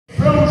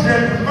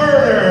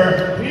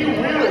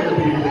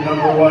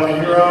#1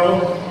 hero,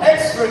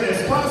 Extraness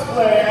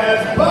Cosplay as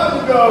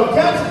Bakugo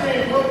Katsumi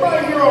from My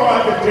Hero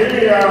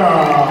Academia.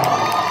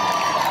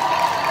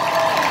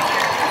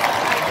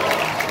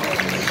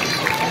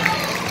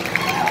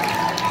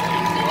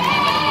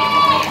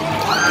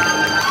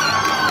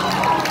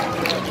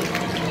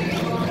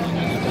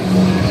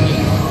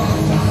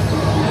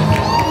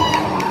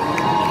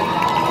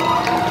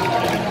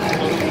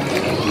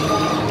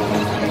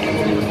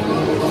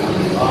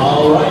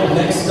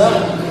 Next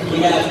up, we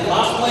have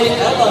Cosplay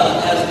Ella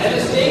as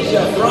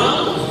Anastasia from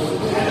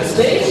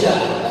Anastasia.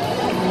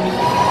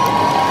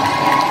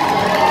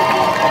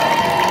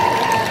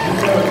 You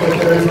know that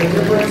there is a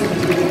difference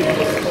between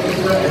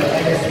Anastasia and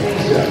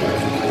Anastasia.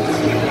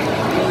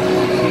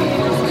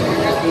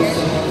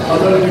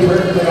 Although to be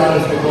perfectly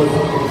honest, they're both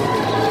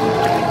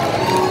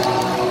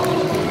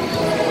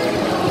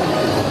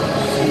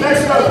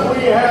next up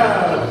we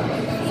have,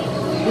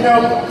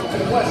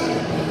 the question.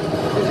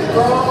 Is it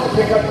wrong to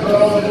pick up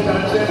girl in a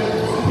dungeon?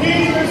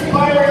 He's an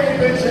inspiring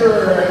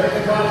adventurer in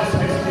the goddess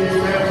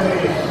Execution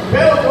family.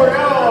 Belle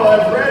Cornell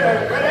as Red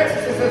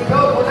Exorcist as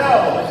Belle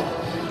Cornell.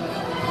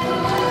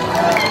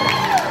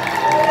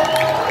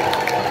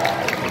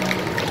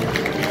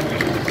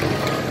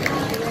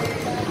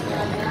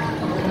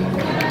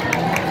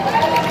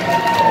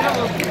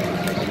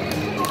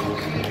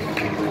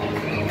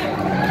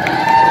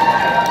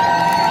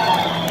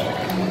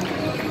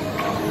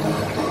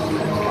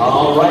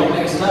 All right,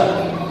 next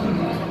up.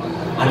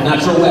 I'm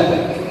not your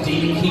weapon,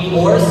 Demon King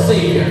or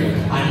Savior.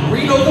 I'm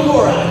Rito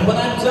Gamora, and when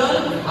I'm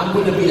done, I'm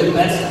going to be the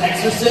best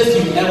exorcist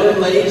you've ever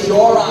laid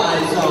your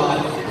eyes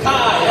on.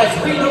 Kai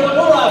as Rito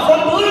Gamora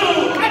from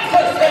Blue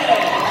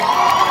Exorcist!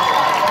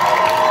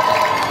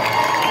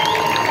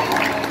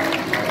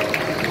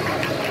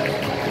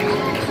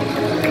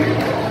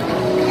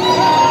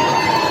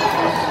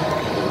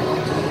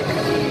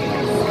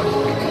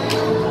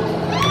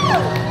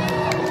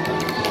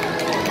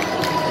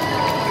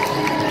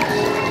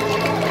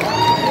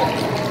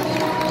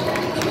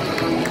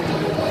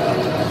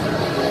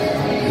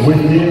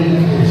 Within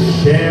a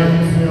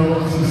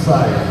sham-filled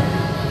society,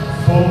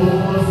 full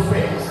of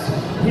fakes,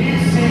 he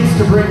seeks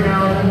to bring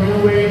out a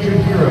new age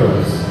of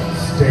heroes,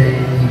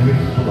 stained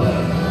with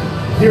blood.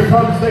 Here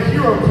comes the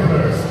hero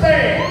killer,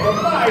 Stain from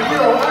My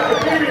Hero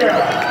Academia!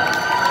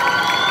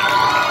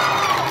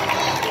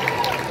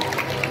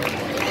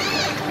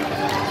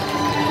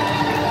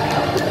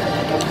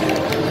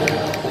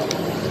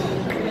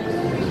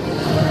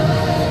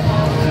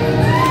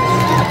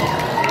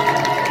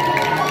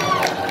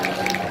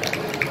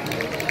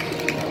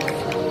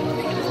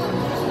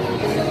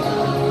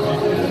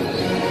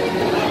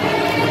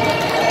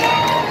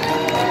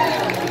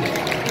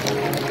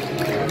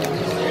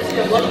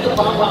 Look at the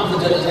pom-poms the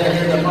judges are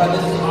here in the front.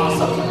 This is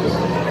awesome.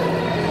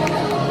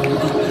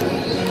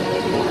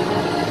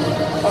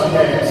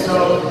 Okay, so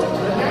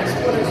the next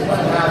one is what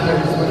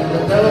happens when the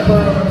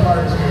developer of a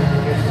cartoon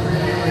is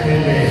really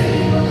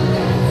amazing.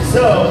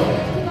 So,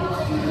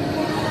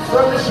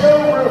 from the show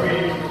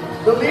RWBY,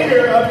 the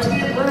leader of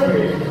Team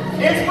RWBY,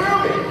 it's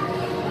RWBY!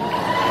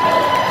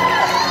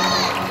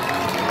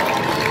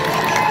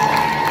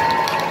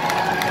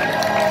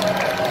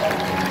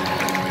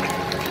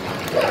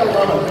 You gotta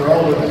love a girl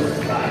with a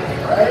side,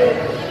 right?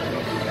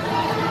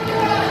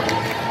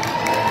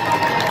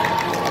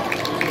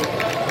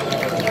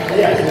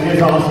 Yes, it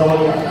is also a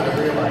gun. I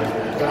realize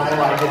that, but I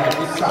like it as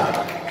a side.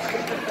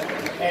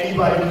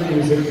 Anybody can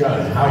use a gun.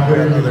 How good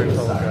are you?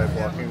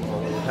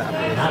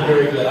 Not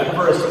very good. I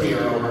prefer a spear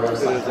over a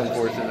side. It is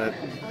unfortunate.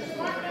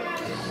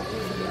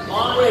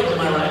 Long range, am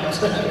I right?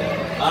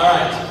 All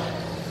right.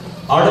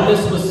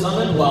 Artemis was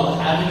summoned while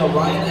having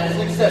Orion as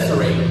an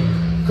accessory.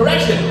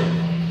 Correction.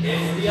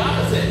 It's the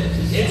opposite.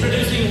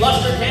 Introducing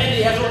Luster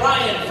Candy as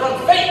Orion from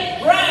Fate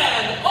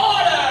Grand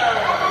Order!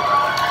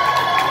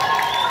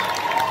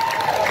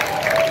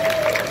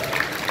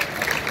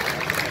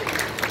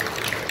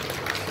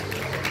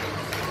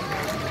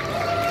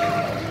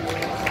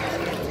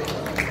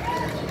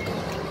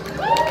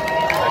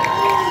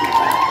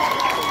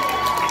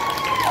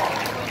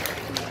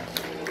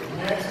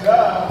 Next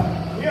up,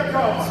 here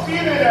comes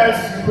Steven as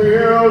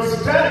Superhero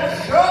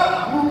Static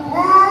Shock! Whoop,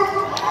 whoop.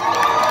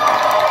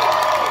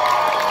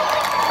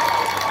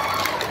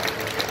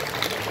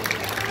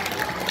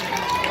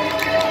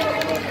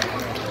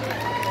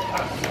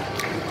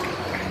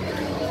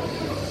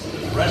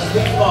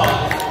 Wrestling Ball.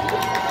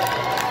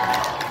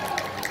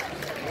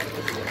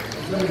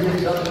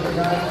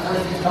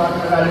 He's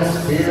talking about his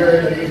spear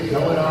that he's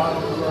going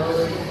off the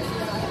road.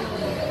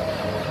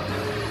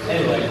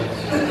 Anyway,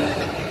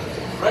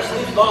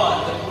 Wrestling Ball,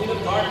 the Queen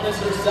of Darkness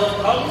herself,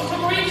 comes to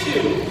greet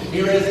you.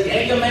 Here is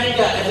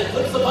Yangamanga as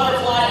Eclipse the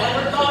Butterfly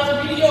and her daughter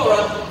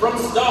Meteora from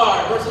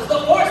Star versus the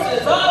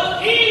forces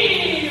of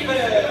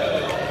Evil.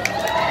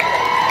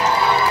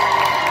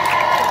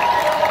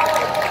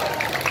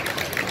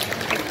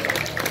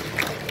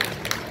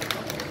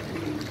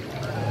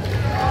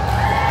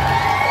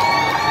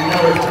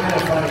 It's kind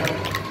of funny.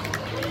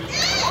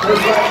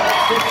 There's like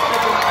 6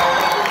 different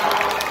characters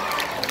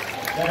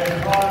that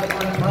have caused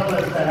one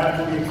public that have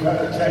to be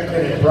checked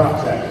in and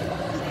drop checked.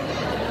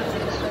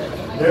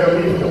 They're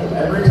lethal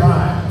every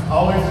time.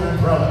 Always an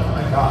umbrella,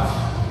 my gosh.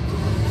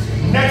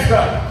 Next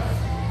up,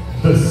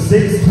 the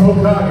sixth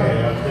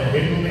Hokage of the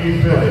Hidden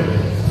Leaf Village.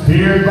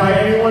 Feared by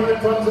anyone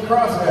that comes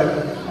across him,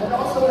 and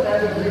also an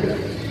added beauty.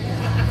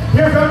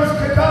 Here comes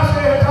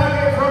Kakashi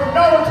Hatake from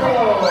Naruto!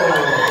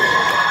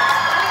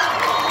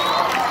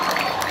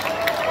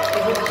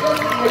 It's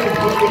just a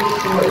complete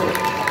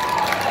story.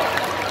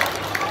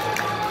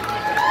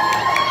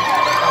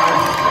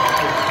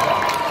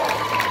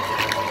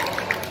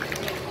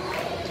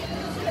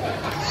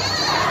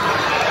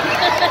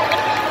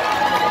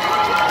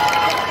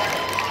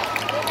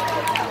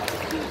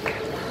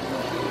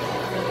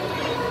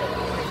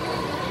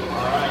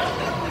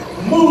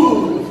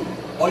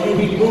 Or you'll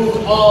be moved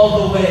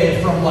all the way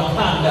from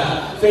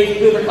Wakanda. Faith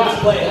Cleaver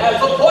Cosplay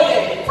as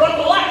Okoye from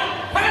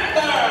Black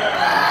Panther!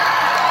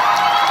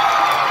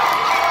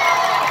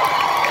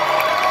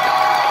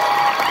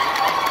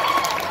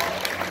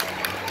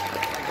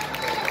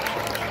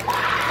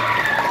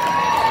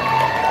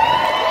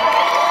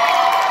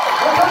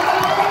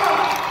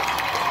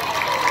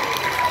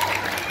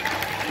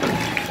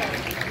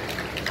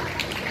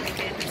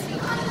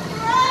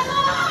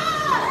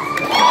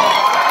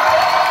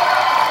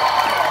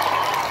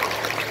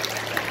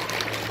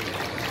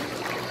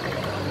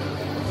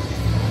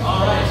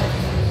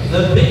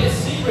 The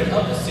biggest secret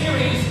of the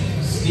series,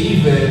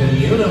 Steven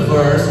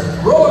Universe,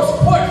 roars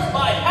sports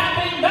by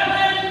Happy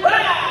Melon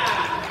Rap!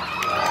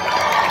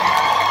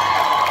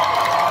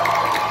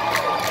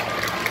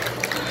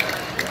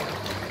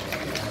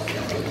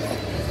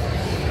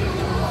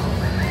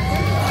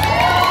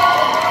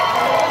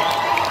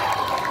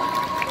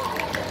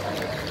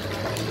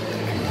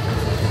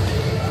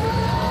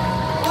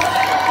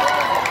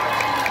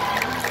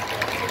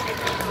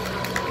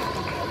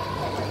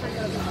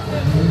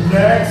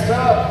 Next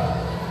up,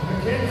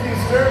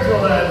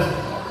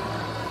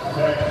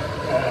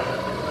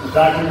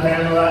 Dr.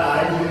 Pamela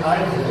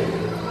Isley,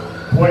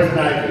 Poison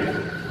Ivy.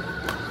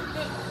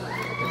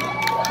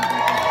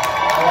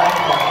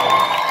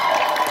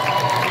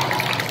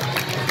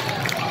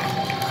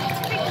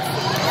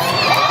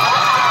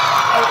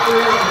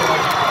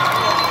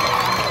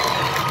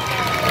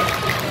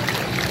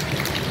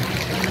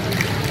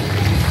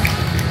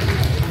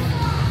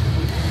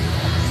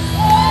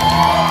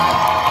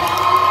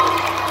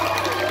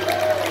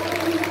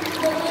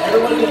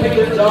 Everyone can pick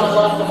their jaws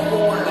off the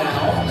floor now.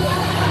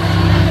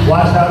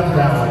 Watch out for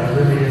that one, it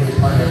really is a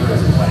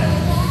carnivorous plant.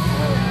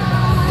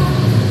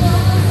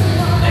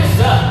 Next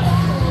up,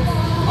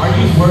 are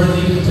you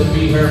worthy to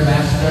be her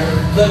master?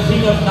 The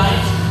King of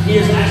Knights,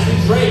 here's Ashley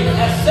Drake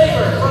as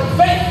Saber from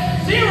Fate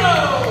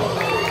Zero!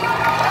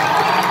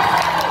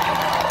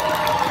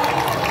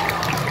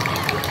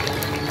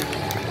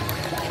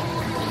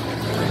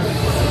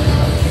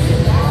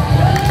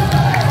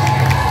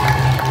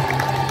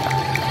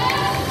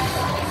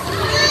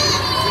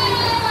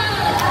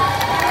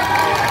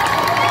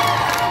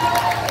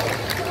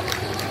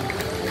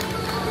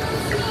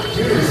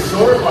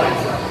 Sword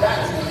lights up.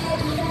 That's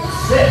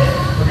sick.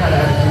 Forgot I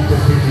had to keep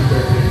this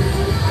PG-13.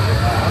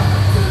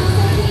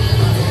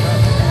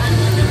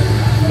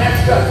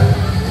 Next up,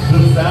 the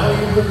Valley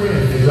of the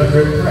Wind is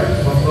under threat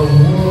from the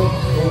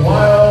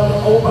wild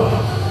Oma.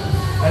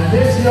 And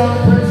this young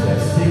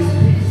princess seeks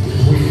peace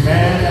between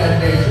man and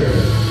nature.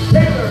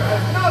 Taylor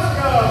as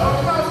Nazca from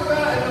Nazca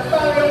and the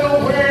Valley of the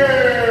Wind.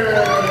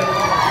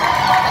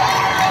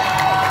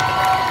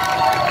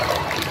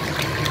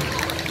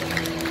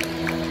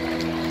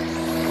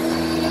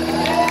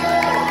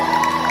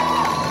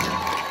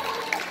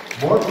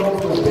 More gold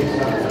for the big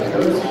time. I've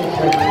never seen a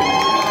trade.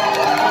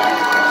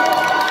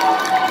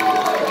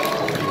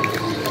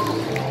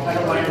 I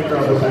don't mind the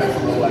girl who backs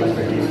the life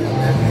for you.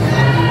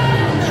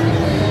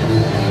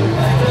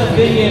 I've been a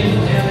vegan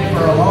family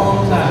for a long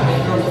time.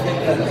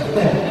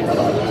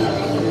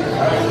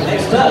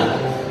 Next up,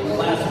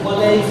 Class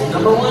 1A's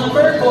 #1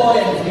 bird boy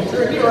and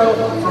future hero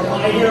from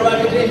My Hero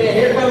Academia.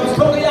 Here comes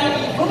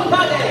Tomoyaki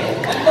Fumakage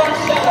and Dark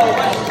Shadow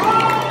by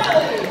Strong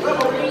Melody,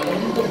 Revelry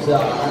in the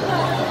Dark.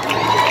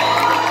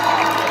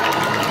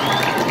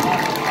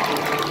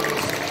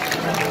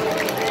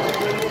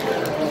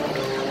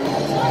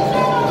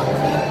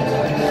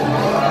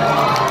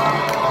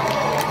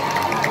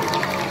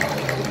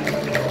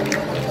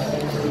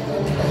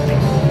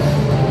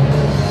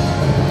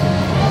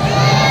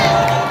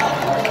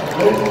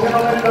 Ladies and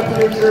gentlemen, the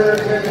future,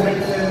 Jim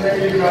Henson, there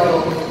you go.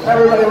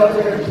 Everybody loves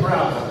it and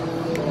proud.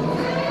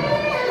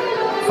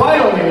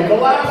 Finally, the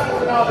last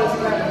novice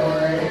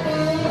category.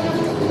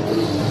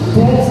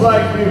 Fools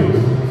like you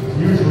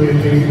usually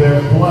leave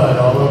their blood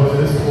all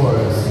over this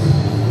forest.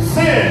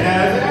 Sin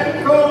as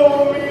Enko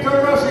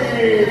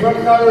Mitarashi from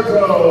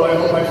Naruto. I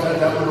hope I said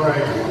that one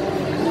right.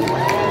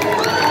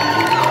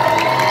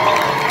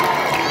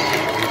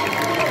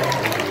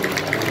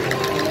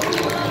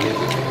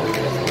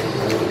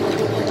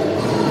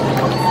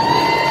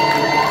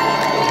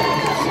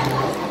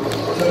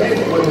 It's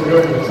amazing what they're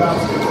doing with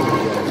chopsticks.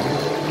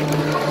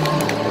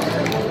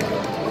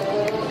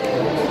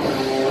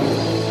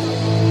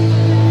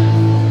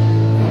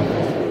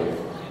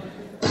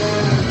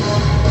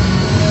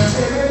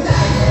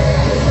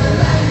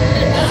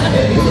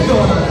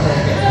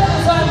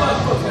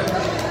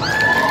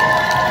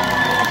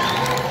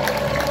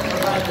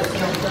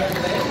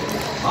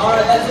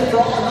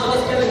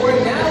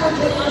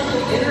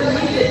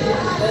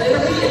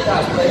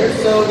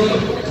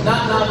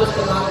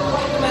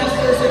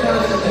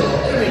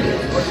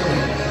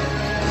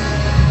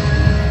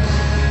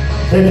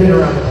 They've been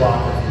around the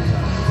block a few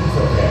times. It's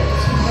okay.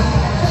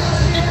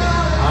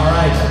 All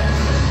right.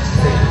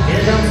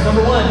 Here comes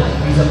number one.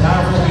 He's a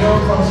powerful hero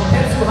from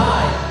Skit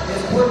High.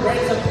 His quirk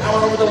grants him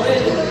power over the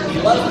wind. He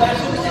loves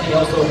fashion and he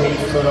also hates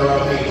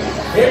Todoroki.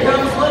 Here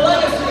comes the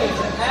legacy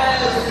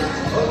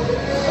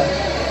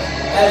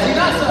as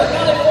Hinata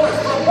Gale Force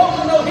from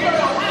Boku no Hero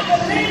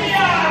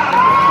Academia.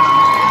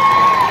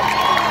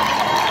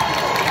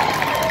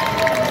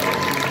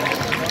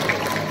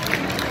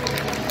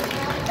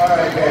 All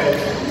right, guys.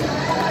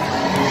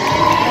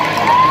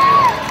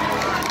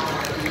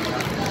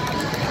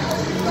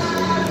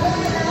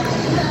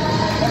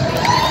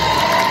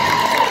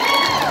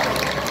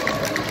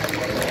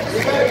 You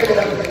gotta give it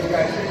up to these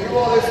guys. They do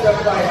all this stuff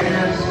by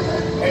hand.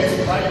 It's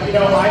like, you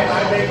know, I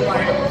make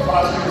my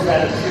costumes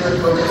out of pure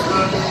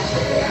charisma.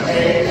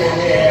 And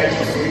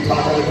we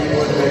talk to other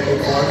people to make it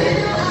for me.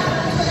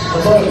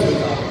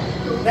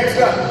 Next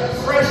up,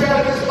 fresh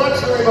out of his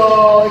luxury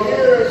ball,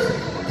 here's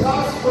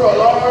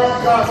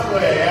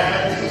Cosplay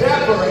and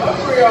Dapper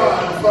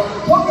Umbreon from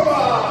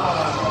Pokemon.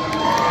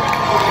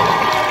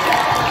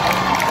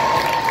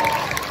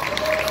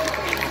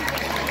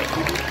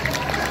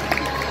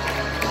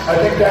 I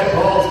think that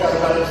ball's got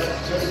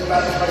just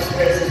about as much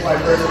space as my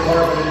first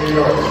apartment in New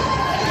York.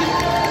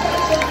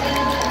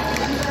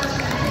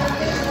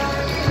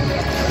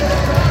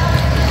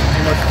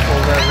 You must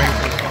pull that ring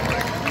from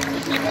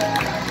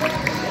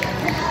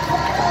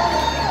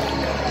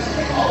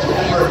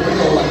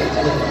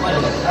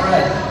All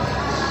right.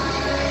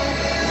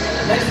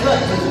 Next up,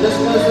 this is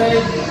going to say,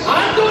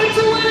 I'm going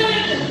to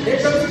win! Here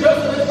comes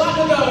Joseph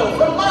Bakugo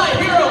from My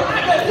Hero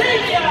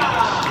Academia!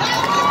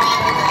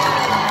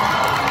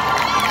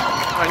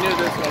 I knew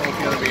this one was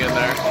going to be in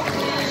there.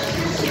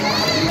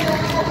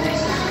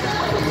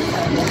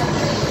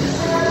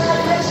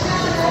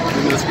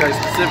 And this guy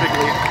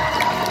specifically.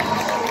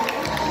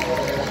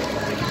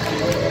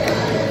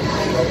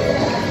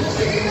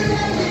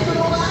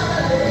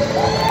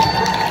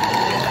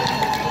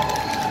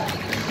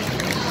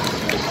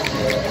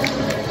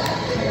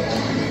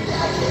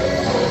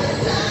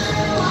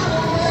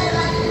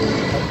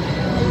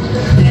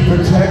 He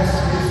protects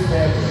his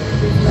family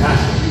with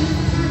passion,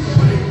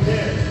 putting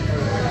them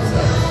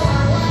first.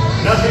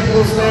 Nothing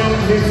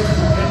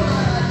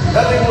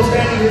will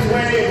stand in his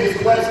way in his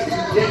quest to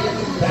get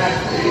back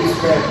to his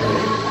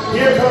family.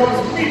 Here comes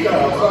Mika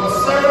from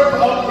Syrup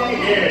of the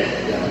End.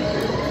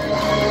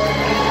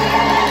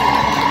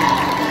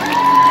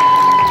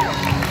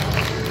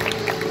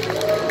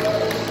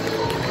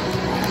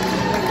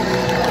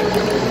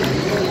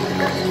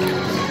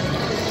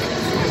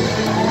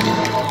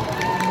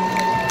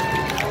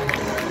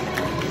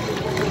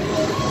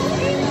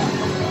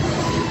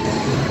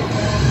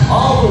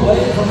 All the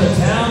way from the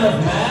town of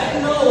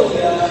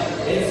Magnolia,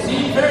 it's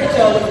Steve Fairy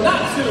Tale with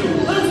Natsu,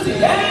 Lucy,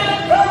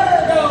 and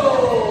Virgo!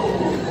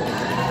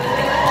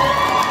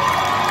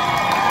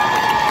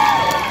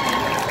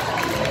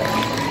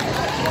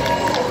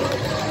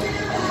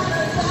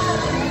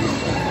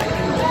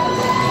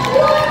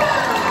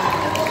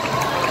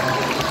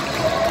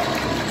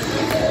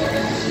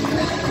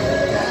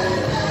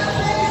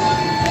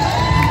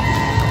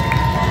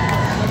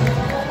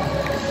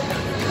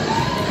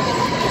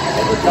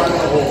 Got the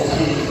whole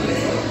team.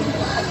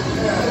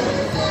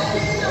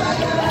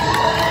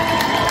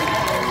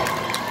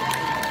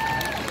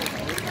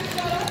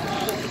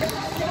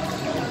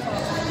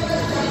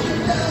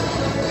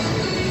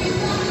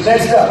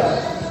 Next up,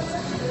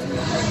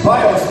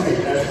 Biosweet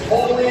as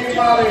Holy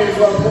Mommy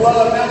from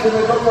Puella Magic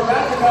and Dr.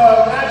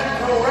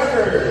 Magical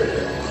Record.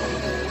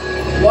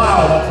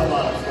 Wow, that's a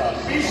lot of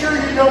stuff. Be sure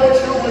you know what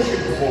you're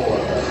wishing for.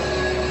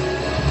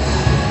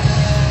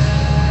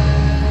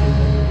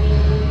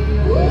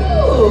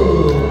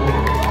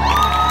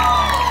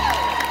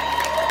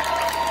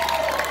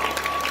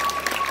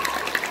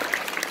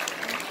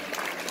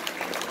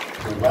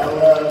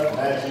 Puella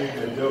Magic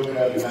and Dr.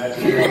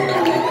 Magical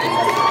Record.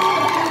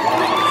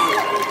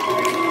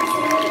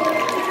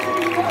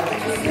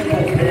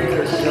 People pay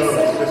their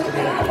shows just to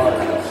get a part of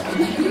it.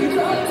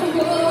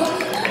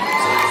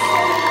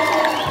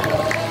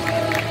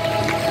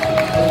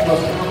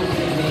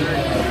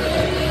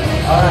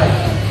 Alright.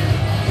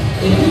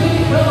 If you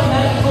become a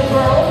magical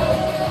girl,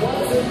 what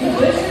do you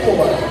wish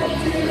for?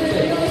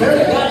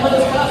 Fairy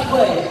Godmother's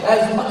Cosplay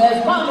as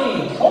Mommy,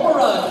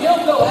 Homura,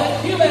 Kyoko, and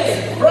Kyubey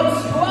from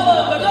Puella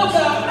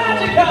Madoka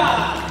Magica!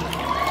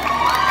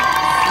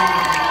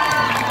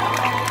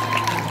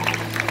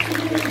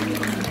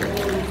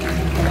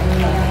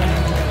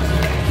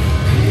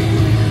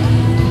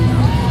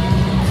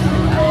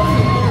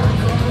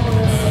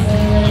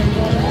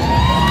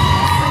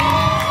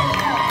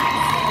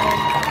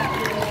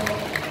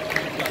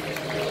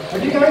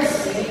 Have you guys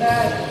seen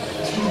that?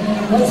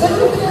 That's such a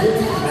weird,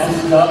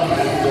 messed up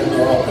magical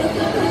girl.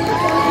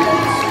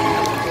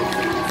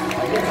 I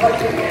guess like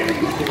the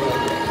Andy's doing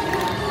it.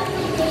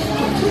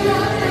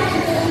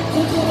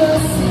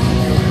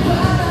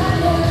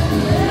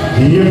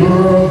 The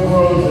Emperor of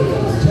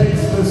Roses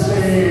takes the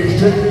stage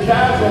to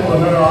dazzle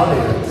her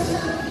audience.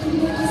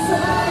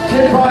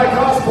 Presented by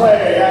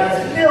Cosplay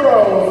as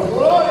Nero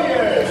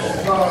Claudius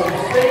from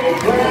State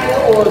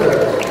Grand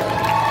Order.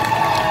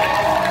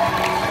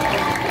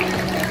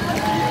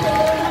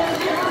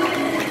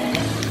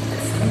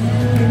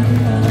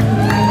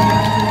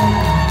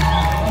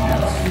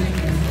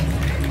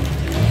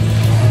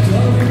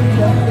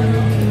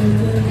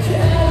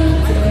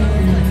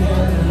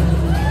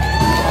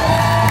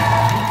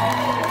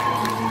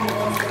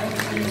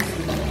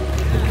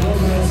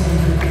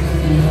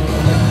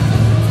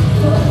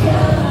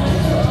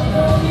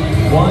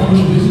 One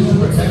who wishes to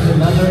protect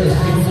another is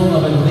capable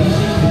of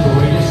unleashing the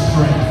greatest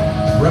strength.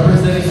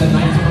 Representing the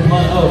Knights of the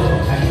Blood Oath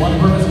and One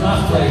Purpose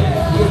Cosplay,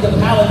 he is the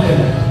Paladin,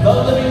 the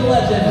living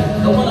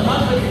legend, the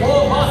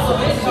 100-floor boss of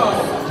Aestar,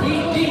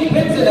 Pete D.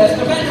 Vincent as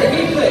Commander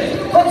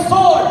Heathcliff from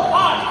Sword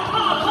Art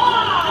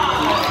Online!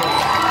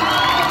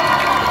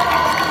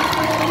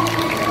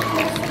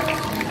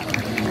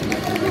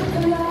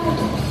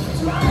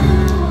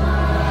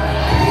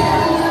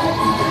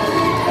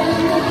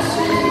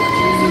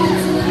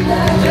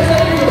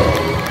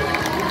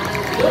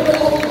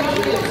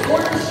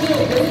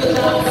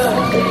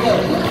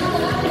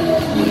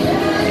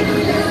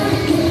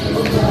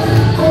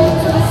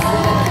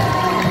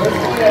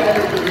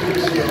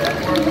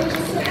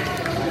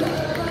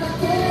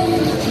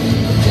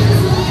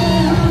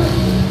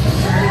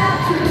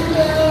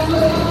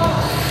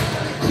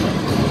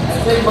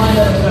 They might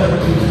have a better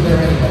review there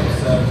anyway,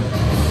 so.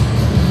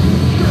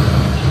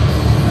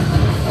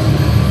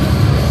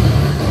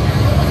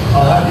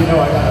 I'll have you know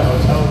I got a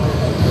hotel room.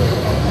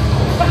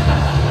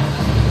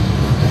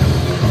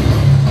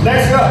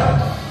 Next up.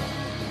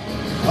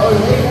 Oh,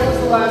 wait, that was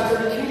the last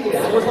intermediate.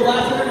 That was the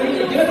last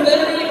intermediate. Give it to the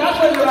intermediate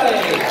cosplay, everybody!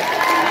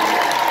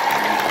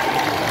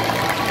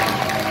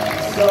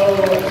 So,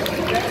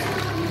 the next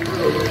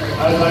group,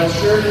 as I'm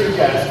sure you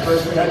guessed,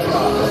 first we had the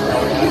office, now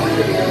we have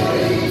the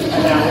intermediate,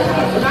 and now we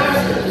have the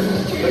masters.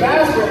 The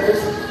masters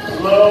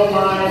blow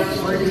my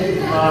freaking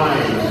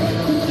mind.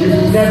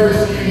 You've never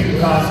seen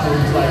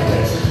costumes like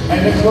this. And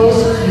the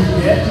closer you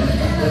get,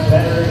 the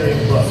better they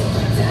look.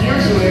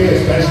 Usually,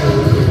 especially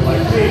with people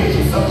like me,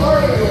 the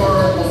farther you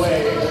are away,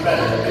 the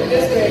better. In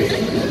this case,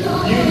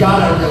 you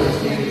gotta really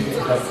see these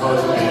things up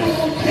close, man.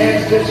 Hand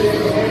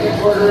stitching, hand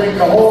embroidering,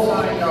 the whole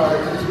 9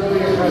 yards. It's really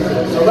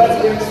impressive. So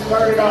let's get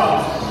started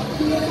off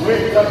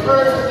with the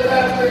first of the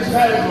masters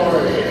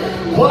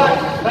category. Black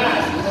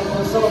Mask from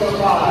Persona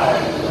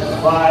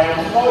 5 by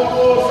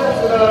Momo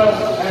Sensuna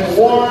and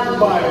worn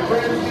by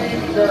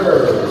Frenzy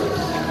Nerve.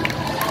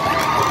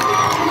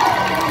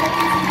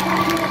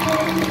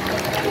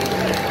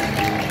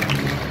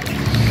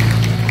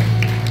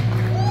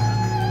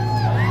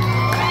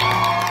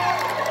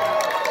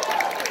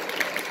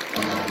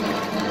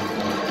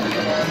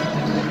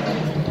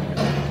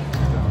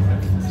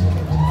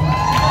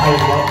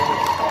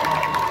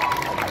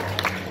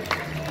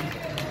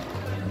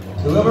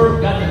 Whoever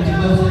got the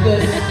details of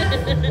this,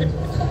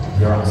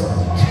 you're awesome.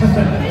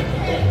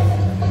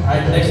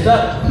 Alright, next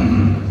up.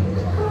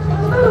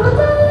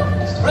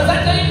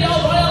 Presenting your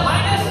Royal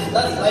Highness,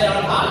 the Slayer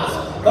of Hearts,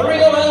 the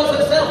Regal Elves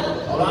himself.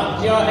 Hold on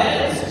to your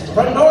heads.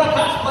 From Nora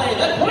Cosplay,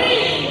 the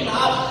Queen of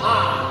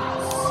Hearts.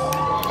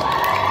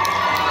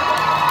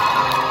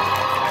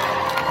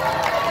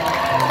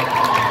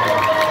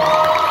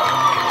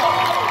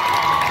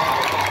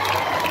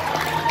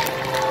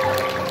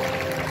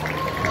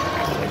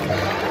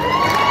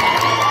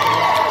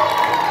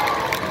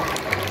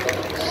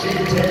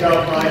 Take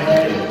off my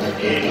head any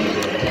day.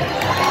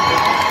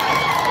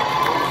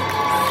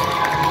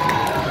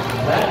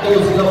 That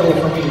goes double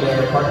for me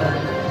there, partner.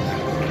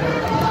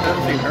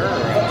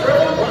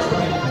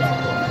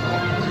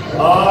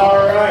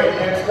 Alright,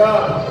 next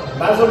up,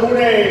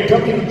 Mazamune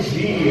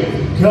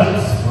WG,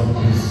 Guts from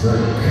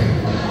Berserk.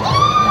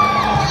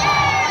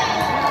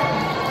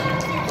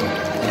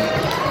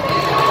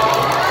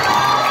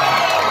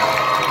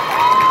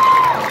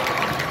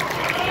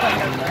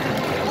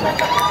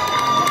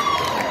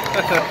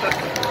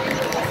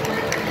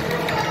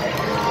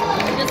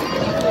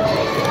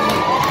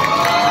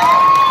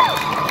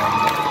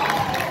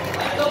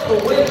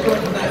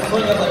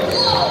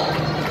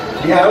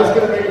 Yeah, I was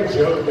going to make a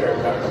joke there,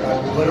 but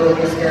I'm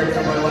literally scared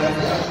for my life.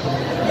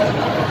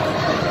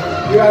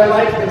 Dude, I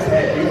like this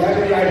head. Do you have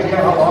any idea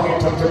how long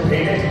it took to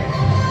paint it?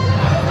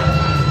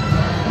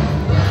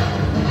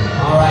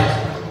 Alright.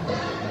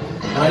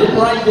 Now, I didn't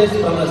write this,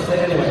 but I'm going to say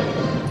it anyway.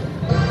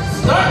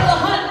 Start the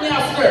hunt,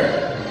 Yoster!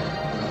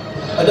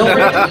 But don't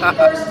forget to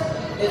first,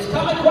 it's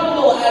Comic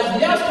Crumble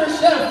as Yoster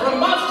Chef from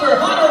Monster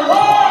Hunter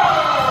World!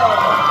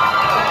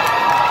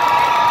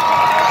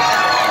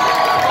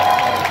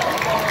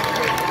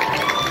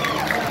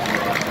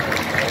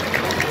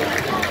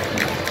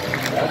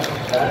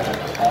 That's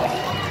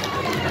awesome.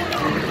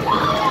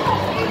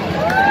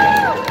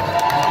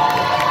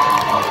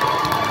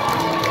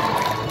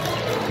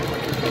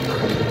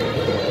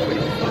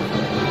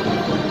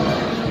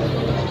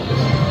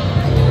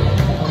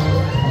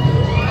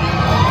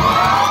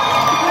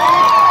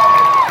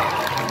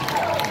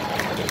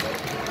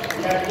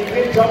 Yeah, you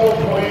get double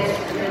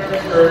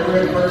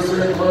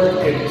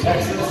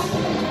Texas.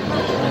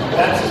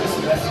 That's just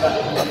messed up.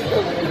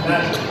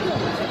 Imagine.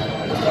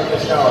 It's like the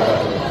shower.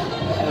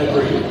 I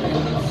agree.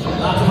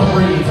 Lots of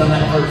Marines on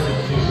that person,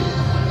 too.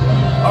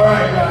 All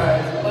right,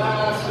 guys.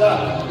 Last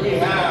up, we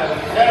have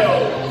Hell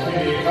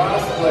Kitty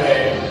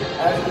Cosplay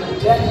as the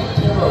Death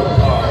Tarot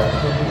card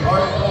from the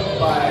art book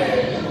by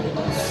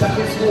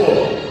Second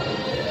School.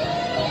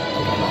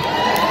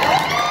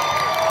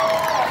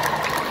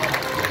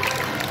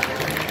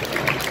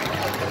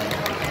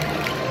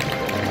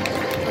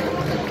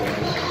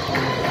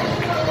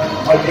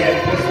 Again,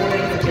 this one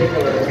in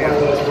particular is one of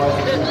those ones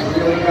that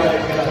you really got to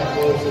get up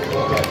close and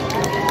look at.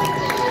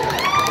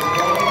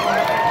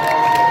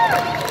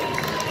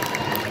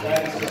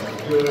 That's some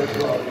good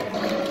drawing.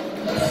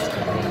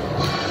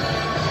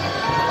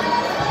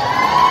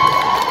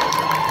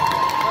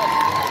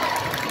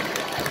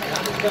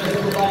 I'm just going to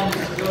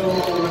go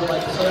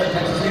like Southern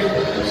Texas here.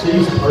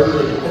 She's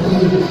perfect.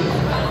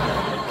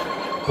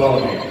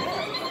 Bony.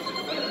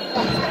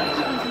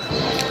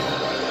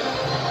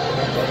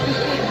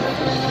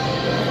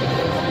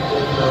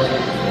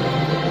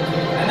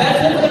 And that's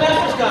it for the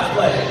Masters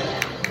Cosplay.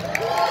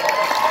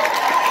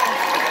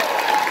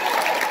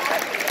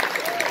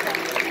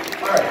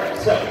 Alright,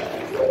 so.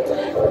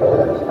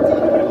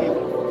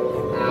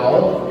 Ow.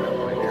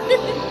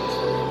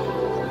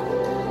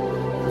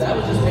 That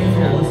was just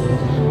painful to listen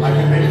to. I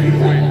can make you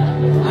think.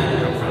 I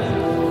know.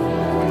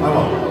 I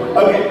won't.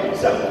 Okay,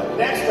 so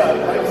next up,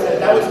 like I said,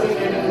 that was the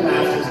end of the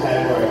Masters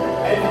category.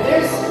 And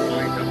this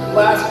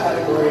last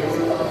category is a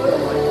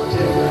little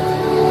different.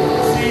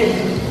 See,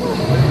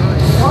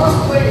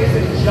 cosplay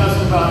isn't just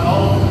about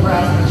all the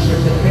craftsmanship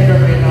that may or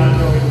may not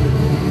go into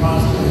the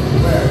costume you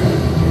wear.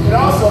 It can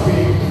also be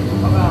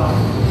about,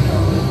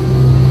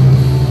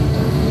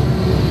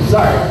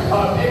 sorry,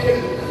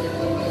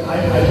 I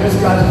just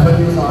got to put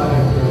these on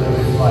and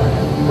really fun.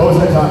 What was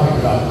I talking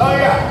about? Oh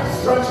yeah,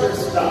 structured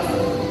stuff.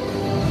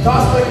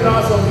 Cosplay can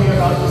also be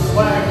about the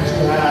swag that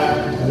you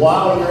have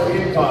while you're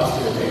in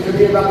costume. It could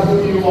be about who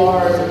you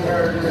are as a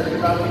character, it could be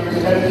about your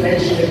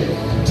dedication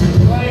to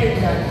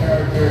playing that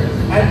character,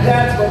 and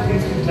that's what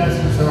these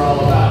contestants are all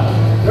about.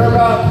 They're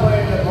about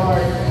playing the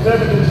part,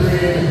 living the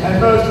dream, and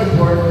most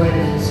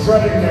importantly,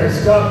 strutting their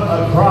stuff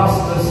across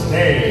the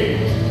stage.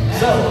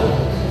 So,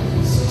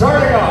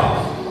 starting off.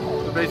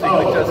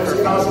 Basically just this for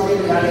can also be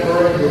the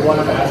category if you want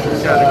a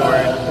master's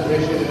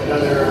division in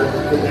another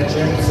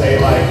convention, say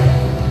like,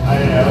 I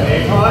don't know,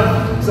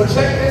 Akon. So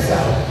check this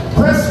out.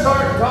 Press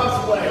start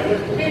cosplay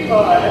with Mifa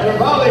and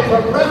Rivali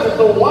from Breath of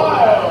the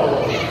Wild.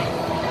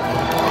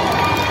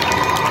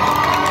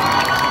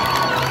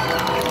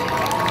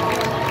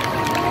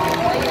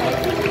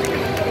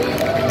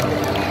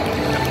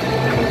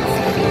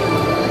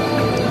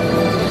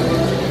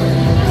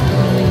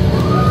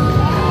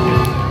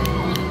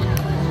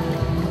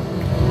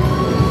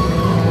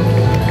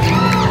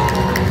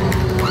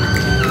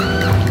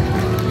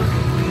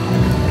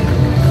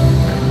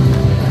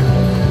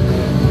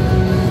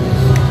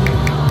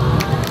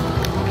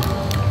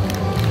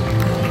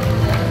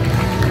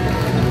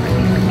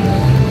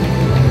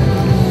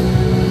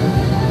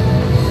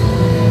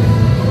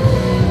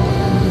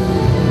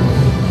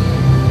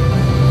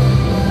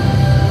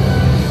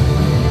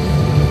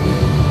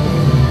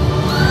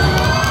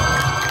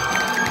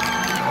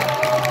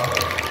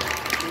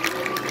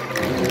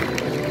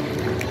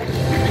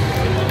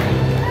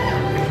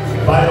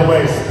 By the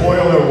way,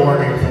 spoiler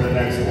warning for the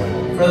next one.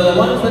 For the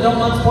ones that don't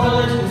want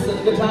spoilers, this is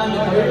a good time to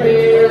cover your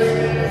ears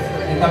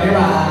and cover your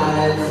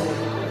eyes.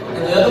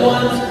 And the other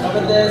ones,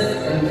 cover this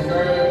and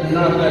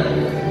not there.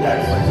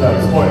 Yes, so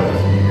spoilers.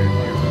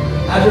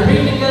 After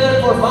being together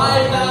for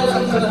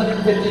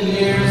 5,750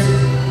 years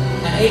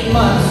and 8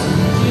 months,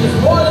 she is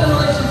more than a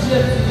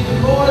relationship, she's even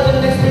more than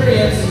an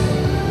experience.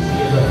 She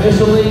is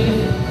officially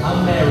a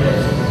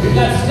marriage. We've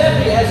got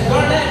Steffi as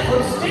Garnett from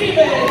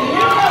Steven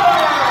Universe!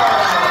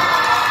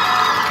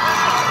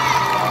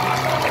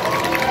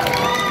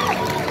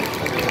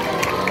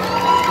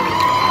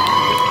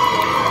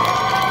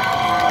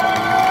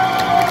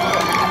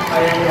 I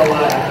ain't gonna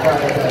lie, I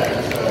cried at that,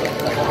 so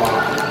that's a lot.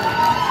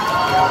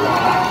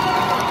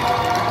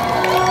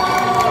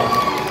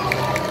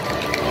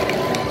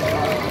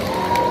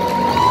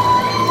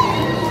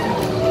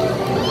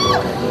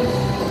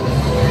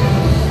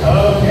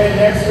 Okay,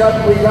 next up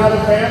we got a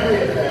family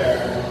affair.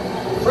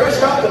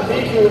 Fresh off the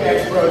BQ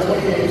Expo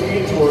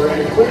 2018 tour,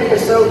 including a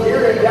show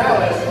here in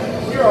Dallas,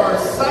 here are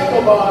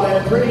Cycle Bob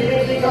and Pretty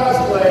Indie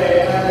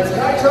Cosplay as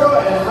Kaito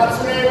and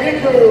Hatsune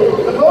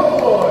Miku, the Boat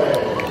Boy.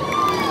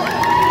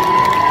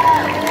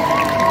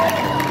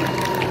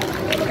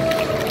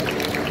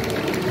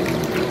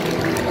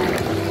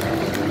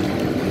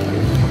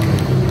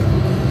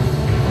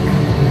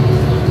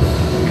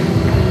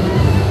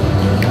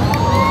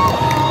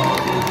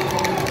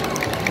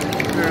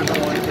 They're the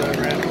ones that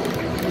ran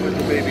with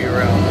the baby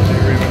around, if you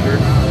remember.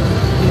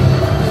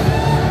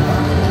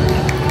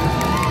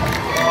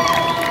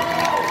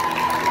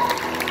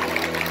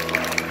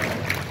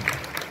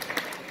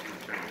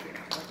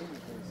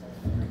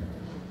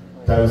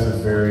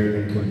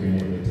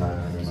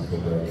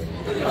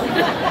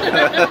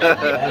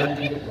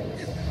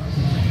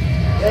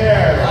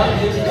 There.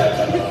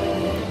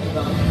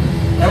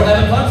 Everyone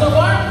having fun so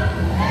far?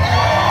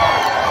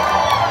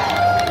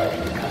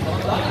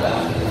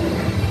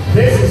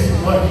 This is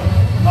what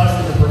us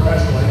in the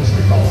professional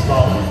industry call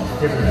stalling.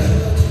 Give it a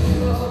minute.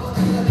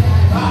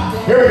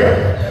 Here we go.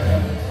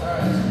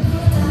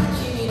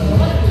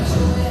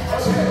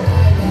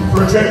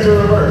 Protector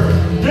of Earth,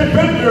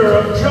 defender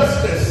of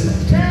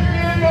justice,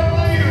 champion of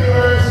the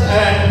universe,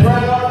 and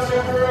proud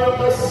member of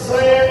the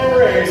Saiyan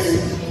race.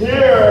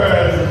 Here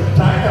is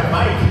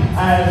Dynamite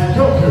as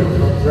Goku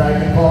from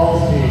Dragon Ball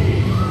Z.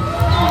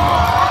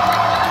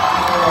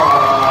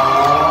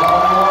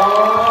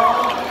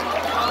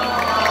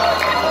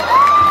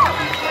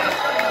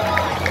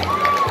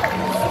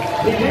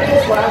 He did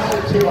this last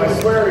year too. I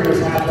swear he was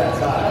half that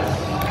size.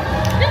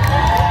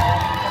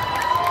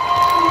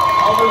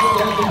 All those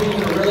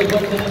things are really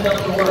putting things up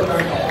to work,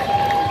 aren't they?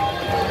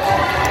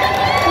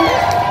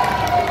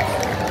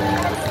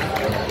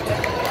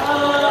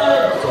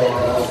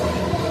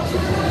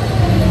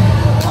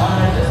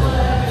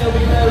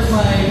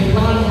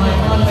 Because my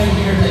conmate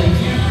here is a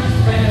huge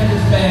fan of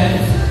this band.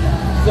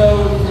 So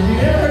if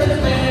you've never heard of this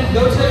band,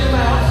 go check them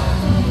out.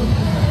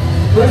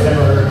 I've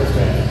never heard of this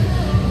band.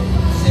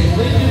 Say,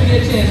 please do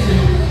get a chance to.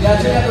 You gotta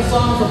check out the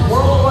songs from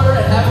World Order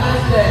and Have a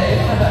Nice Day.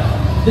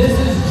 This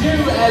is Ju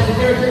as the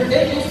character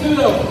Keiki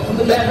Sudo from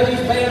the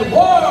Japanese band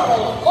World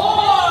Order!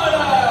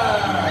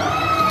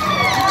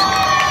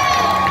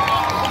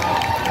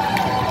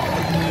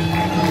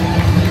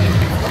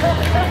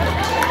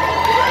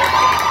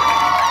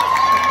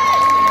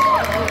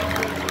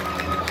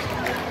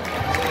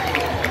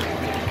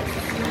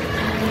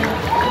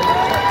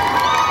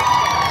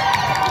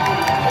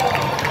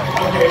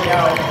 Okay,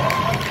 now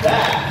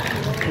that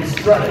is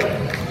strutting.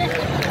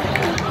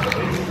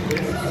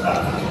 It's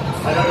stuff.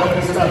 I don't know what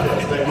this stuff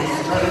is, but he's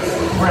strutting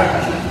some crap.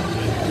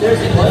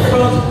 Seriously,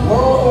 Bloodstone's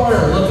World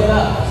Order, look it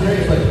up.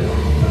 Seriously.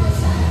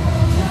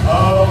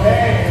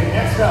 Okay,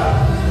 next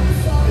up.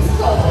 This is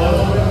a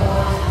little bit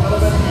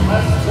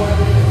less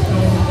pointed.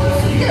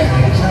 You guys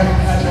need to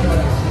catch up on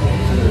this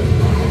thing.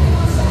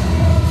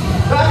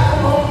 Back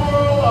from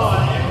Homeworld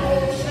on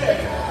Emerald Ship.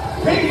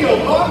 Radio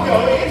Bongo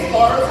is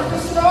Mars of the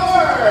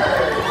Stars.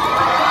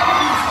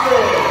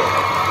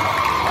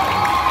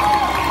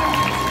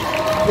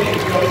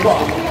 Bingo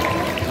Bongo.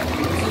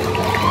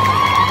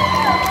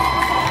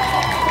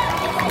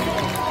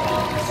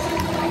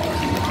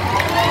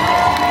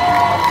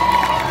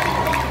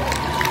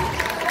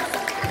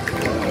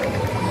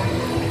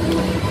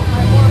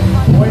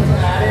 Points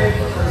added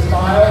for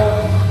style,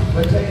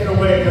 but take it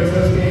away because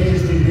those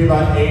gauges need to be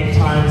about 8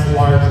 times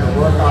larger.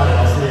 Work on it.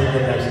 I'll see you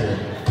again next year.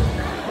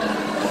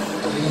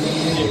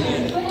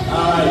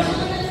 Alright,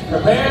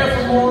 prepare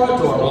for more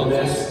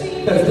adorableness,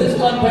 because this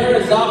fun pair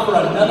is off for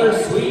another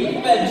sweet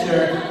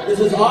adventure. This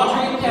is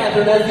Audrey and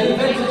Catherine as the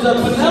adventures of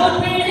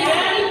Penelope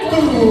and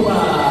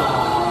Puma.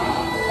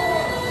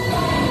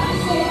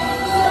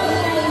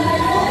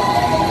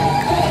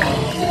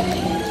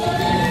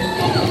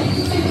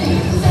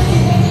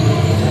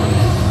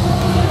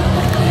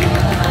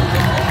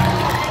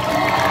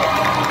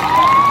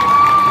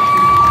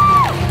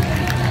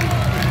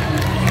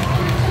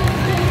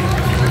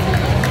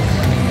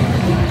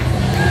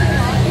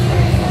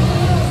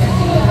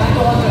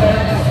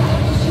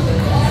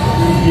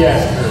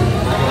 Yes,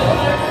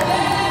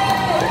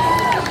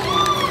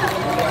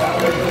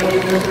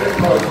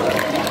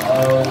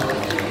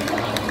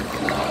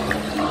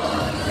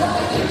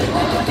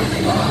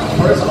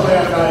 personally,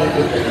 I'm not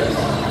into this.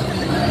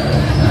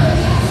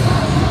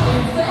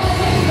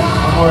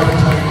 I'm more of a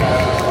tank guy.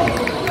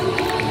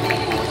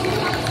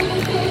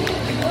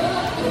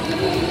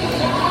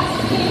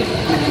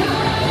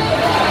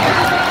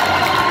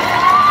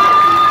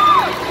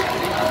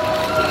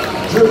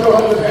 Drew, go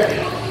ahead with it.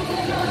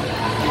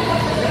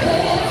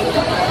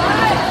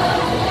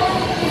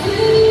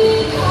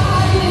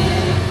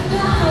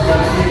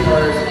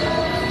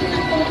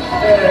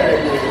 There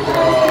you go.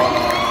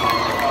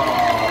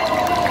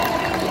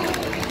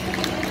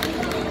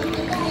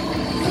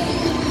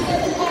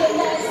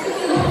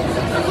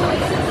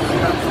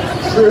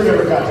 Drew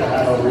never got to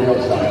have a real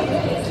child.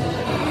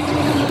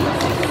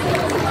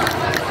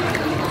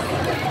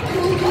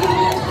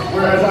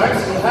 Whereas I'm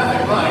still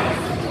having mine.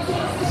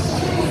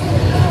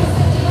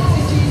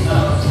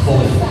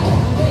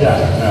 Yeah,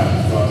 no,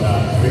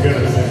 we go to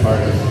the same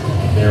parties.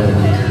 They're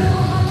weird.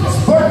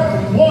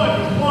 Spartan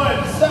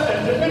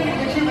 117, defending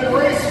the human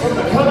race from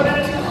the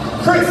Covenant,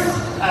 Chris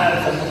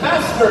as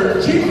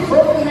Master Chief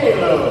from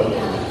Halo.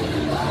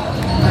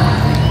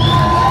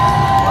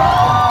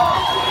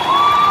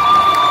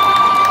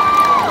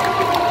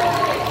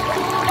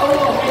 Oh,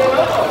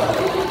 Halo!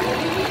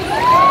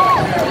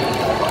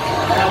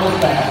 That was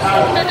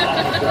bad.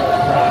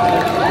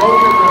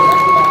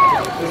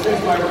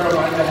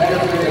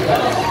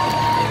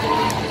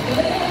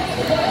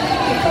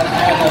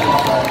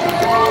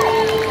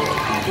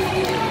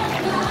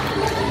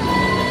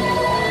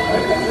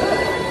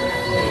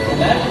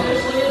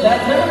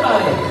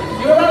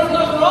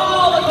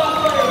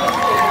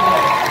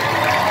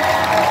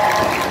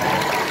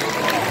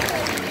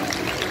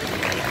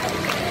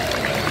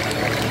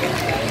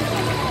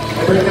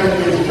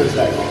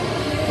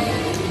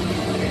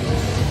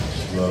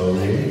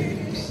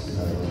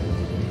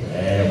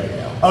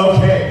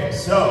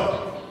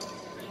 so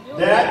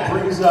that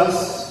brings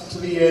us to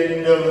the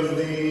end of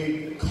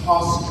the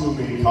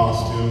costumey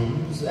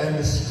costumes and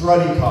the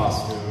strutty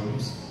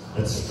costumes.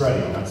 That's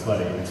strutty, not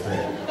slutty. That's great.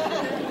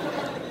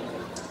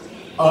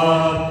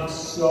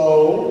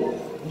 So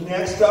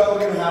next up,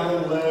 we're going to have a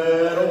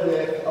little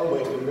bit. Oh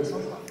wait, did we miss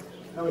one?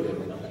 No, we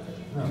didn't. No.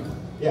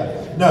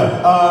 Yeah.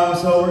 No.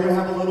 So we're going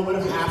to have a little bit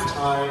of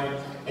halftime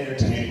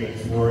entertainment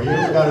for you.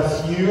 We've got a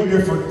few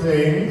different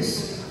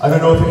things. I don't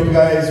know if any of you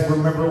guys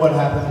remember what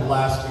happened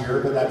last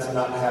year, but that's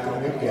not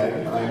happening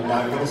again. I'm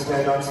not going to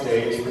stand on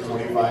stage for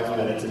 25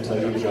 minutes and tell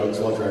you jokes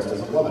while dressed as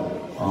a woman.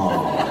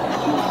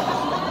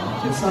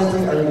 It sounds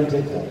like I already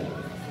did that.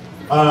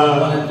 I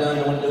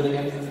want to do it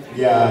again?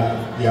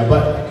 Yeah,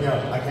 but you know,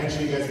 I can't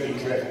show you guys any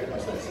trick.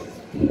 Watch this.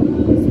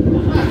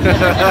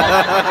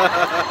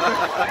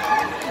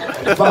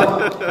 It's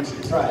fun. You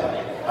should try it.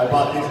 I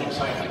bought these in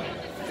China.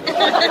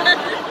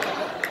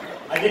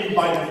 I didn't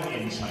buy them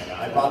in China.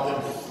 I bought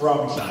them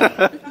from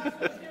China.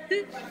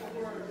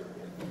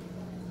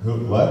 Who?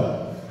 What?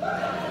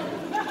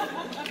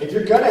 If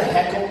you're gonna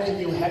heckle, can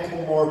you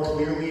heckle more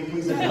clearly?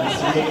 Please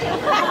enunciate.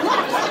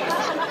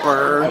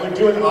 I would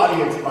do an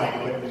audience mic,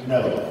 but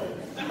no.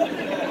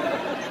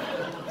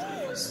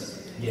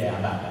 Yeah,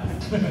 I'm not.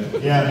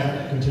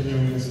 Yeah,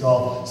 continuing to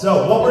stall.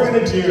 So what we're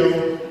gonna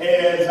do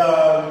is,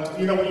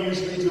 we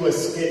usually do a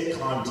skit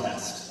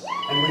contest.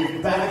 And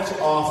we've backed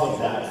off of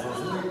that for a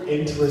very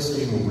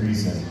interesting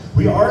reason.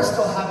 We are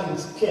still having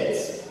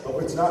skits, but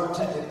it's not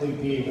technically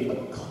being a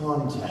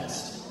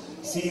contest.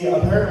 See,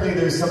 apparently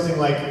there's something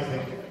like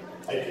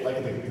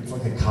it's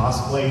like a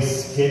Cosplay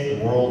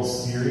Skit World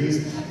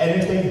Series, and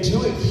if they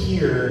do it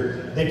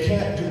here, they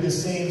can't do the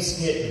same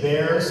skit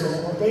there, so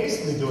what we're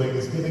basically doing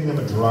is giving them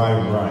a dry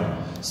run.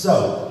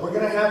 So, we're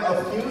going to have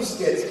a few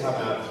skits come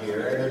out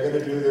here, and they're going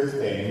to do their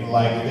thing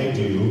like they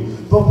do,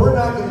 but we're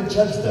not going to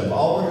judge them.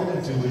 All we're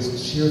going to do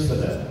is cheer for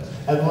them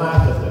and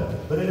laugh at them,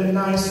 but in a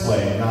nice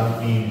way, not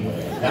a mean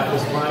way. That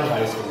was my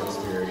high school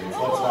experience.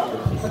 Let's not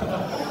repeat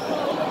that.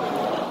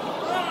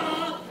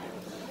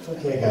 It's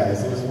okay,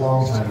 guys. It was a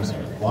long time ago.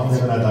 Longer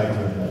than I'd like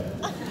to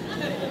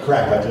admit.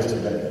 Crap, I just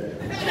admitted it.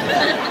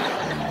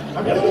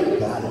 I'm really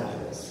bad at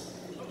this.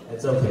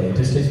 It's okay. It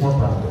just takes more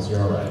practice.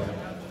 You're all right.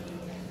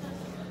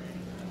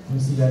 Let me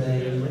see that day.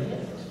 I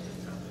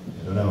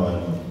don't know.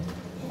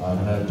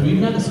 Do we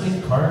even have the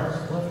Skit cards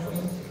left?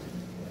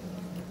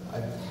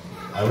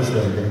 I was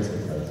never getting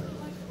Skit cards.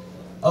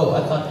 Oh, I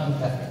thought you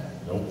had.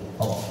 Nope.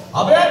 Oh,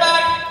 I'll be right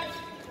back.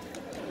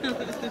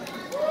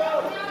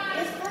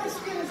 This first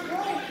skit is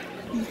great.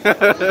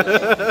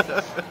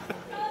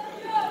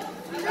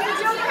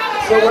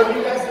 So what do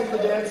you guys think of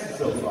the dances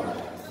so far? Did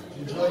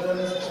you enjoy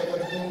those? Check out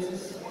the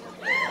dances?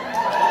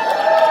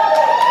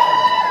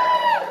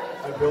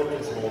 I built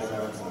this whole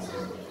sound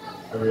system.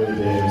 I really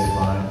did. It was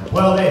fun.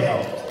 Well, they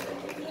helped.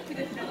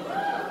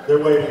 They're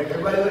waiting.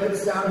 Everybody look at the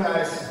sound,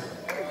 guys.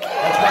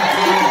 That's my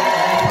team.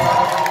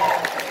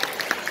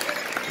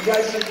 You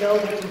guys should know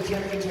that from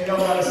Jim and Tato,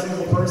 not a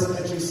single person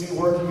that you see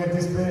working at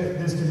this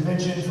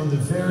convention, from the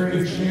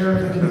very chair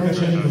of the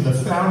convention, from the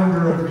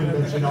founder of the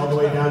convention, all the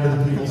way down to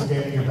the people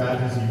scanning your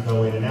badges as you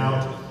go in and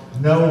out,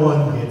 no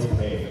one gets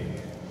paid.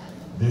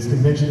 This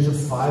convention is a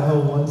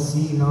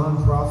 501c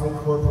nonprofit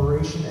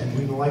corporation, and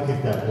we like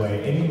it that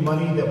way. Any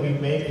money that we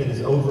make that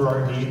is over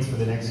our needs for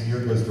the next year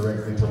goes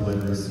directly to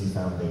literacy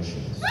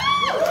foundations. There's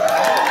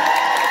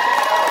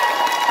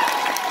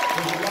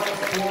a lot of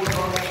cool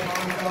product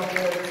out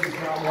there. This is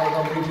not one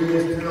of them. We do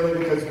this purely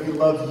because we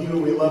love you,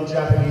 we love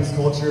Japanese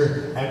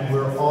culture, and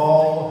we're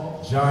all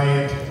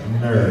giant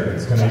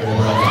nerds. Can I get a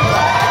round of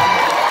applause?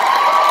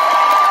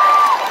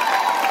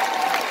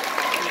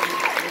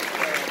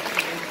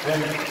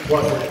 And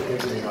plus, it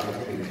gives me an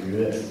opportunity to do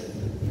this.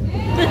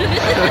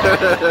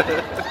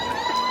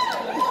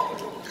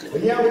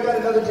 But yeah, we got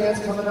another dance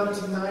coming up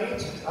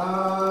tonight.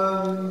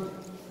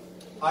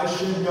 I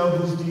should know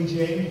who's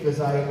DJing because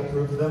I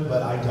approve them,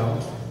 but I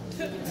don't.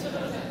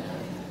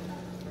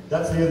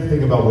 That's the other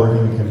thing about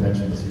working in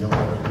conventions. You don't know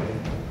what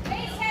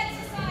Basehead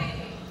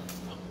Society.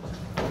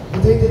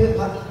 But they did it.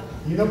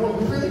 You know what?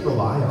 We really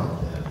rely on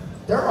them.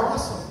 They're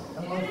awesome. I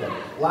love them.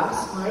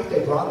 Last night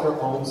they brought their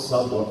own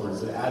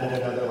subwoofers and added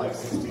another like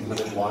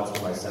 1,600 watts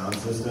to my sound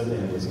system,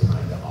 and it was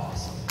kind of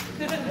awesome.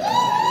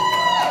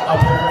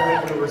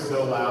 Apparently we were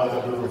so loud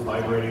that we were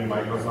vibrating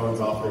microphones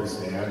off their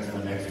stands in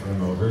the next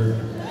room over.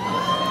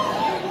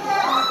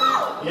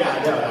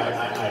 Yeah, no,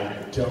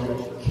 I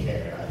don't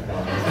care.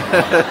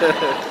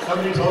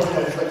 Somebody told me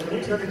that. It's like, can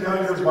you turn it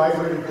down? You're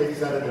vibrating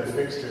things out of their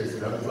fixtures.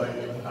 And I was like,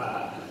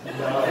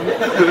 no.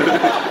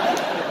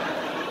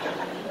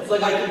 It's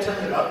like, I can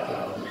turn it up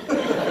though. But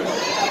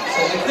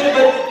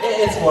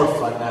it's more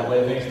fun that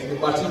way. Makes you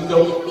watch them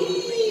go,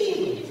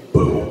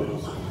 boom.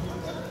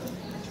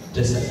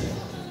 Just saying.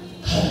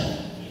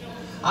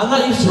 I'm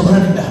not used to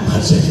running that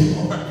much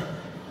anymore.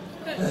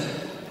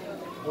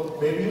 Well,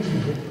 maybe you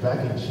should get back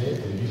in shape.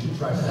 You should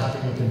try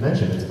staffing a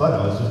convention. It's fun.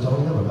 I was just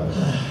telling them about it.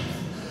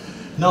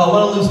 No, I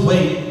want to lose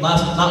weight,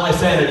 not my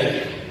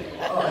sanity.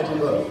 Oh, I do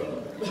both.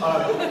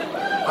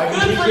 I can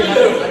Good teach for you. you.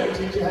 I can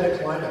teach you how to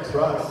climb a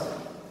truss.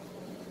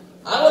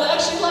 I would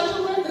actually like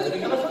to learn that. It'd be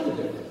kind of fun to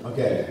do.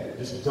 Okay,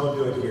 just don't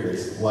do it here.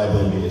 It's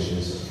liability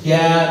issues. Yeah,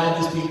 and all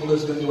these people,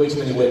 there's going to be way too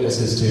many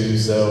witnesses too,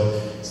 so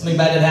something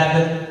bad did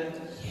happen.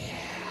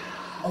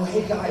 Oh,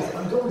 hey guys,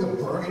 I'm going to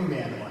Burning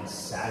Man on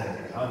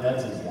Saturday. How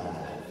nuts is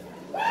that?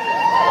 I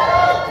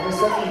guess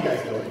some of you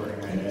guys know what Burning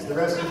Man is. The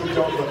rest of you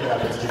don't look it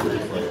up. It's too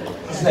weird for you.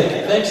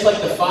 Hey, thanks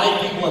like the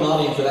 5 people in the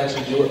audience that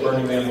actually knew what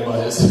Burning Man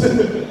was. I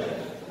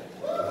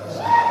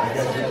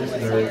guess you're just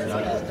nerds,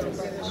 not nerds.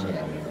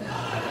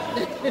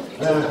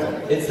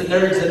 It's the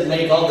nerds that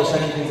make all the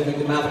shiny things that make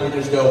the mouth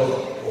breathers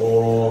go,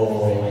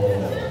 oh.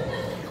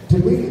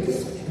 Did we get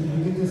this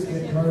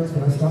Skit cards?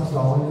 Can I stop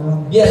stalling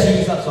now? Yes, you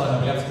can stop signing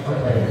up. We have to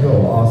Okay,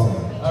 cool, awesome.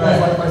 All right.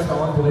 Like my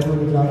stalling, did I do a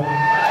good job?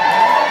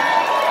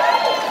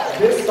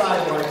 This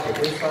side likes it.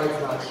 This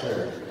side's not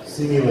sure.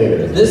 See me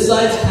later. This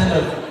side's kind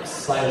of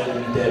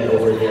silent and dead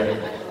over here.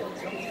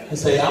 I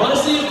say, I want to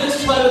see if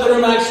this side of the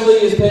room actually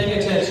is paying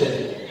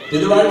attention. Do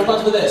the right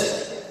response for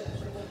this.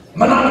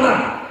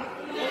 Mana.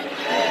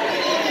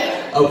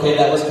 Okay,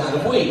 that was kind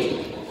of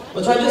weak.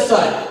 Let's try this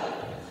side.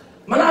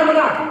 Mana.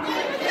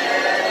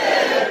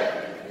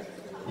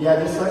 Yeah,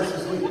 this side's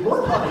just weak.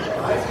 More money,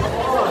 guys. Come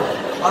on.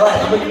 All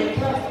right. Do you need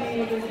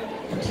caffeine?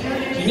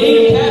 Do you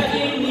need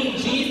caffeine? Do you need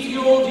G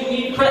fuel? Do you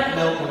need crack?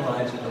 No, never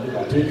mind. I'll do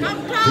that. Do you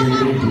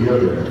need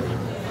deodorant?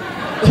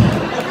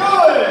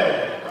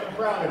 Good! I'm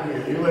proud of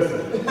you. You listen.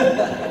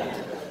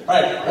 All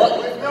right. What?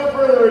 With no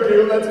further ado,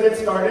 let's get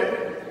started.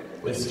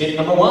 With skit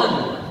number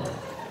 1,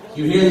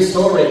 you hear the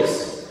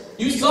stories.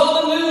 You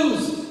saw the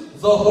news.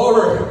 The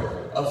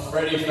horror of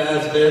Freddy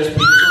Fazbear's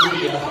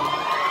Pizzeria.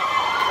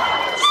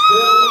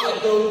 Still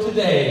echo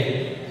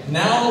today.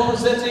 Now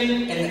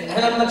presenting an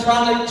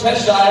animatronic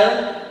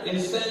Cheshire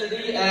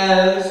insanity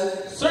as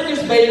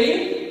Circus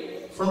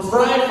Baby from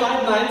Five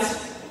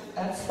Nights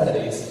at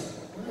Freddy's.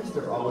 Why is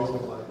there always a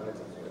Five Nights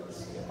at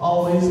Freddy's?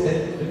 Always